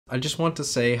I just want to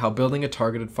say how building a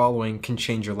targeted following can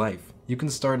change your life. You can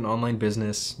start an online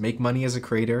business, make money as a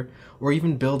creator, or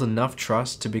even build enough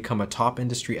trust to become a top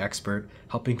industry expert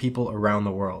helping people around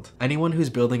the world. Anyone who's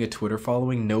building a Twitter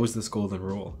following knows this golden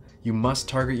rule. You must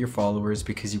target your followers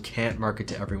because you can't market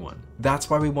to everyone. That's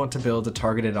why we want to build a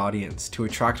targeted audience to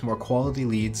attract more quality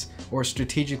leads or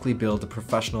strategically build a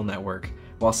professional network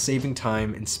while saving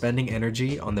time and spending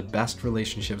energy on the best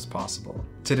relationships possible.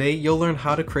 Today, you'll learn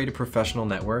how to create a professional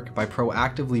network by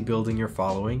proactively building your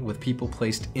following with people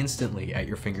placed instantly at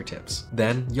your fingertips.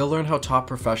 Then, you'll learn how top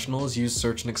professionals use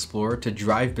Search and Explore to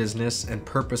drive business and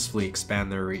purposefully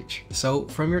expand their reach. So,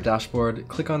 from your dashboard,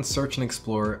 click on Search and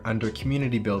Explore under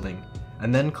Community Building,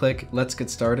 and then click Let's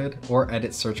Get Started or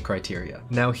Edit Search Criteria.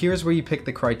 Now here's where you pick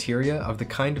the criteria of the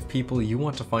kind of people you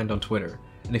want to find on Twitter.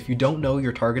 And if you don't know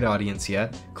your target audience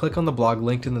yet, click on the blog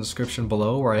linked in the description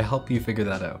below where I help you figure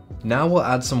that out. Now we'll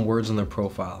add some words on their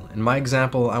profile. In my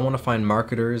example, I want to find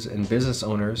marketers and business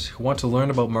owners who want to learn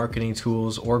about marketing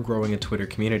tools or growing a Twitter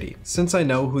community. Since I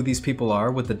know who these people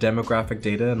are with the demographic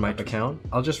data in my account,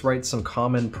 I'll just write some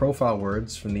common profile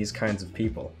words from these kinds of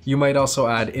people. You might also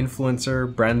add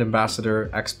influencer, brand ambassador,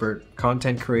 expert,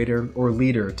 content creator, or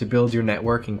leader to build your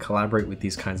network and collaborate with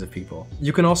these kinds of people.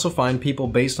 You can also find people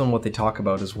based on what they talk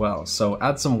about as well, so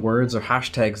add some words or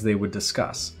hashtags they would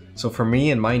discuss. So for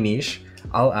me and my niche,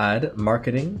 I'll add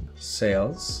marketing,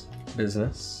 sales,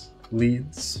 business,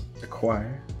 leads,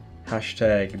 acquire,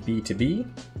 hashtag B2B,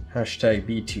 hashtag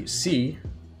B2C,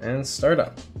 and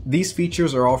startup. These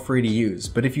features are all free to use,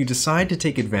 but if you decide to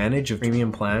take advantage of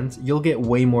premium plans, you'll get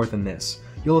way more than this.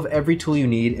 You'll have every tool you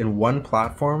need in one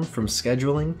platform, from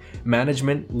scheduling,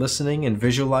 management, listening, and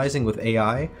visualizing with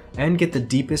AI, and get the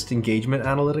deepest engagement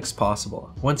analytics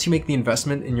possible. Once you make the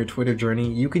investment in your Twitter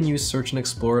journey, you can use Search and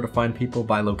Explore to find people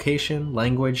by location,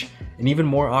 language, and even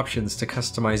more options to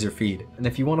customize your feed. And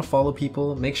if you want to follow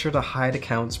people, make sure to hide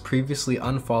accounts previously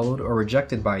unfollowed or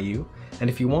rejected by you.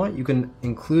 And if you want, you can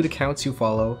include accounts you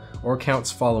follow or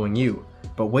accounts following you.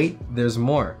 But wait, there's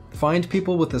more. Find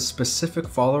people with a specific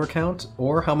follower count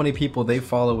or how many people they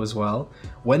follow as well,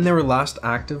 when they were last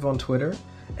active on Twitter,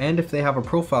 and if they have a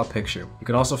profile picture. You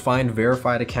can also find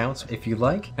verified accounts if you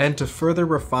like, and to further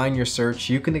refine your search,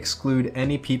 you can exclude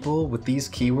any people with these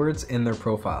keywords in their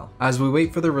profile. As we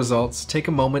wait for the results, take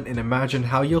a moment and imagine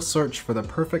how you'll search for the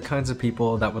perfect kinds of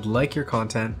people that would like your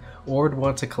content or would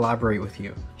want to collaborate with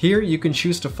you. Here, you can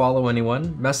choose to follow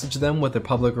anyone, message them with a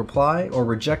public reply, or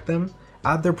reject them,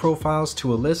 add their profiles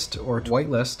to a list or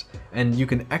whitelist, and you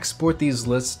can export these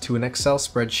lists to an Excel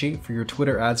spreadsheet for your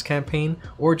Twitter ads campaign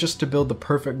or just to build the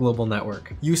perfect global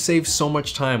network. You save so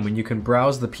much time when you can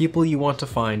browse the people you want to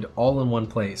find all in one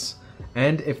place.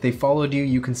 And if they followed you,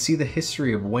 you can see the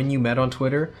history of when you met on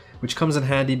Twitter, which comes in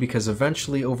handy because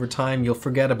eventually over time you'll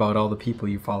forget about all the people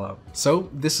you follow. So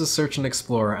this is Search and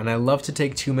Explore, and I love to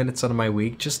take 2 minutes out of my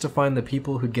week just to find the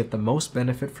people who'd get the most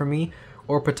benefit from me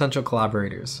or potential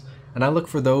collaborators. And I look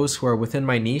for those who are within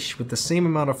my niche with the same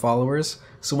amount of followers,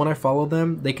 so when I follow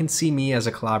them, they can see me as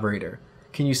a collaborator.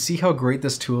 Can you see how great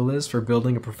this tool is for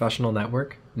building a professional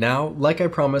network? Now, like I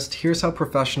promised, here's how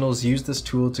professionals use this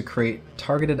tool to create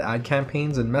targeted ad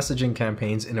campaigns and messaging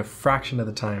campaigns in a fraction of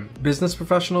the time. Business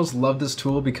professionals love this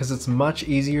tool because it's much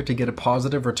easier to get a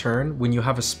positive return when you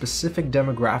have a specific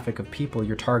demographic of people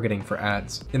you're targeting for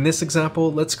ads. In this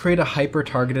example, let's create a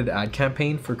hyper-targeted ad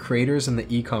campaign for creators in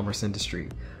the e-commerce industry.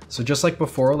 So just like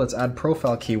before, let's add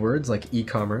profile keywords like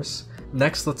e-commerce.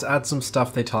 Next, let's add some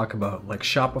stuff they talk about, like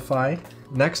Shopify.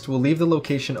 Next, we'll leave the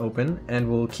location open and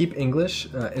we'll keep English,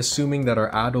 assuming that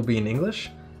our ad will be in English.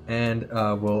 And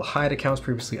we'll hide accounts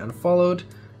previously unfollowed.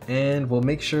 And we'll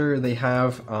make sure they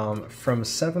have from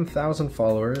 7,000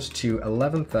 followers to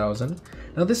 11,000.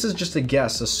 Now this is just a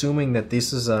guess, assuming that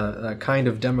this is a kind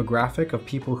of demographic of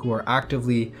people who are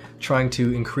actively trying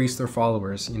to increase their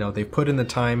followers. You know, they've put in the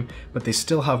time, but they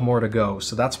still have more to go.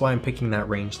 So that's why I'm picking that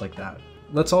range like that.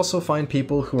 Let's also find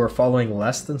people who are following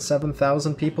less than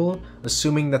 7,000 people,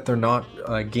 assuming that they're not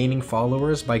gaining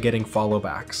followers by getting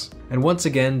followbacks. And once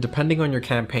again, depending on your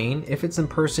campaign, if it's in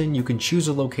person, you can choose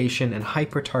a location and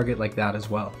hyper-target like that as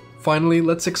well. Finally,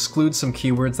 let's exclude some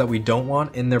keywords that we don't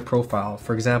want in their profile.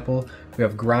 For example, we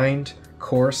have grind,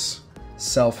 course,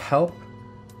 self-help,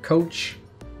 coach,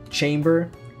 chamber,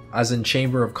 as in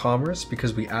Chamber of Commerce,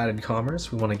 because we added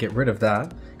commerce. We want to get rid of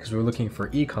that because we're looking for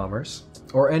e-commerce.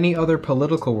 Or any other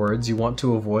political words you want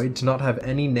to avoid to not have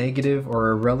any negative or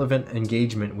irrelevant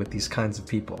engagement with these kinds of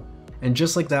people. And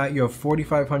just like that, you have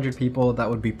 4,500 people that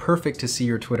would be perfect to see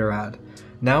your Twitter ad.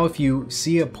 Now, if you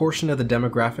see a portion of the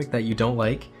demographic that you don't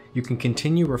like, you can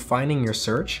continue refining your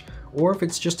search, or if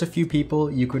it's just a few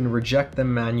people, you can reject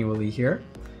them manually here.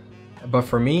 But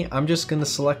for me, I'm just going to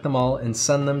select them all and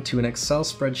send them to an Excel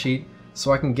spreadsheet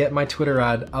so I can get my Twitter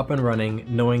ad up and running,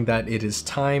 knowing that it is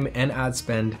time and ad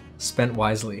spend spent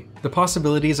wisely. The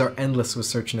possibilities are endless with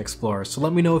Search and Explore, so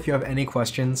let me know if you have any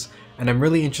questions, and I'm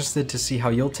really interested to see how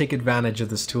you'll take advantage of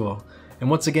this tool. And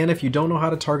once again, if you don't know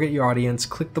how to target your audience,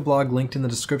 click the blog linked in the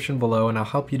description below and I'll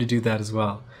help you to do that as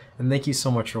well. And thank you so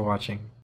much for watching.